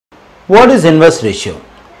What is inverse ratio?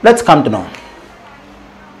 Let's come to know.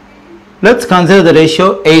 Let's consider the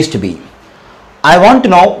ratio A is to B. I want to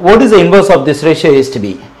know what is the inverse of this ratio A is to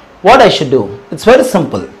B. What I should do? It's very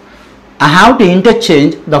simple. I have to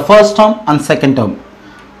interchange the first term and second term.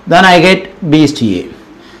 Then I get B is to A.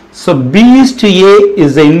 So B is to A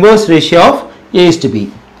is the inverse ratio of A is to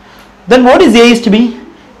B. Then what is A is to B?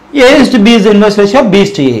 A is to B is the inverse ratio of B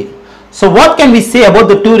is to A. So what can we say about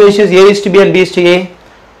the two ratios A is to B and B is to A?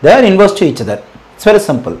 They are inverse to each other. It's very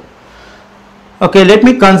simple. Okay, let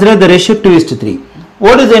me consider the ratio 2 is to 3.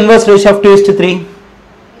 What is the inverse ratio of 2 is to 3?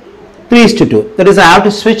 3 is to 2. That is, I have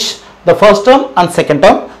to switch the first term and second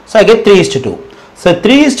term. So I get 3 is to 2. So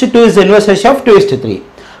 3 is to 2 is the inverse ratio of 2 is to 3.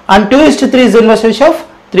 And 2 is to 3 is the inverse ratio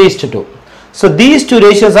of 3 is to 2. So these two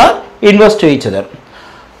ratios are inverse to each other.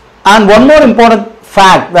 And one more important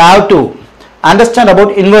fact we have to understand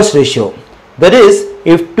about inverse ratio. That is,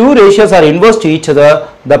 if two ratios are inverse to each other,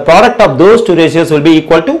 the product of those two ratios will be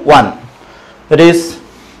equal to 1. That is,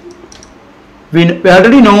 we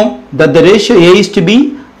already know that the ratio A is to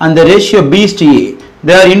B and the ratio B is to A,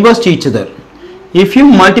 they are inverse to each other. If you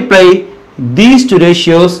multiply these two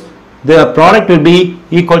ratios, the product will be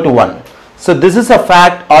equal to 1. So this is a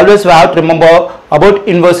fact always we have to remember about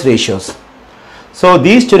inverse ratios. So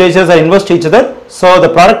these two ratios are inverse to each other. So the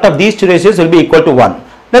product of these two ratios will be equal to 1.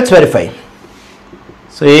 Let's verify.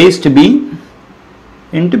 So A is to B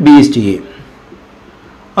into B is to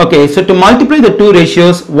A. Okay, so to multiply the two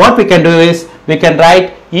ratios, what we can do is we can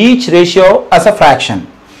write each ratio as a fraction.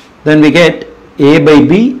 Then we get A by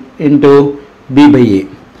B into B by A.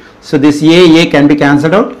 So this A can be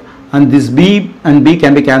cancelled out and this B and B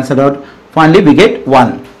can be cancelled out. Finally we get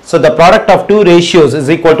 1. So the product of two ratios is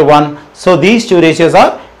equal to 1. So these two ratios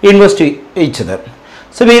are inverse to each other.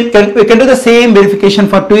 So we can do the same verification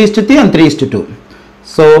for 2 is to 3 and 3 is to 2.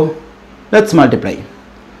 So let's multiply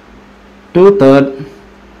 2 third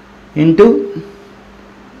into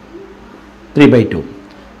 3 by 2.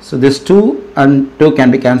 So this 2 and 2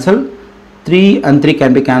 can be cancelled, 3 and 3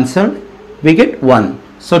 can be cancelled, we get 1.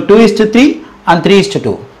 So 2 is to 3 and 3 is to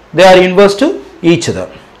 2. They are inverse to each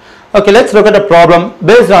other. Okay, let's look at a problem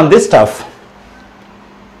based on this stuff.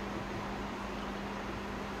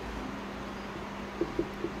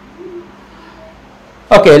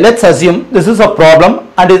 Okay, let's assume this is a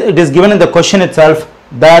problem and it is given in the question itself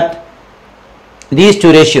that these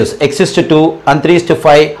two ratios x is to 2 and 3 is to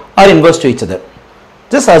 5 are inverse to each other.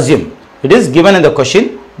 Just assume it is given in the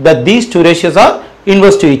question that these two ratios are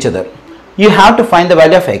inverse to each other. You have to find the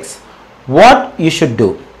value of x. What you should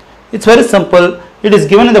do? It's very simple. It is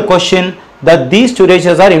given in the question that these two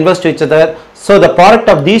ratios are inverse to each other. So the product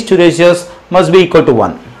of these two ratios must be equal to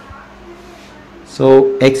 1.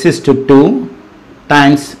 So x is to 2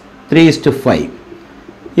 times 3 is to 5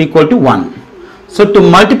 equal to 1. So to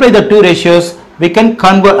multiply the two ratios, we can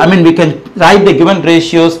we can write the given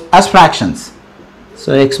ratios as fractions.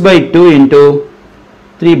 So x by 2 into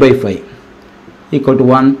 3 by 5 equal to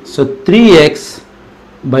 1. So 3x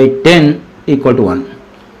by 10 equal to 1.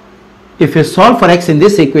 If you solve for x in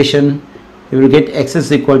this equation, you will get x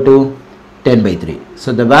is equal to 10 by 3.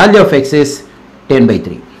 So the value of x is 10 by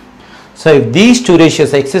 3. So if these two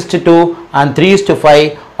ratios x is to 2 and 3 is to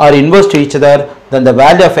 5 are inverse to each other, then the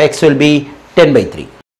value of x will be 10 by 3.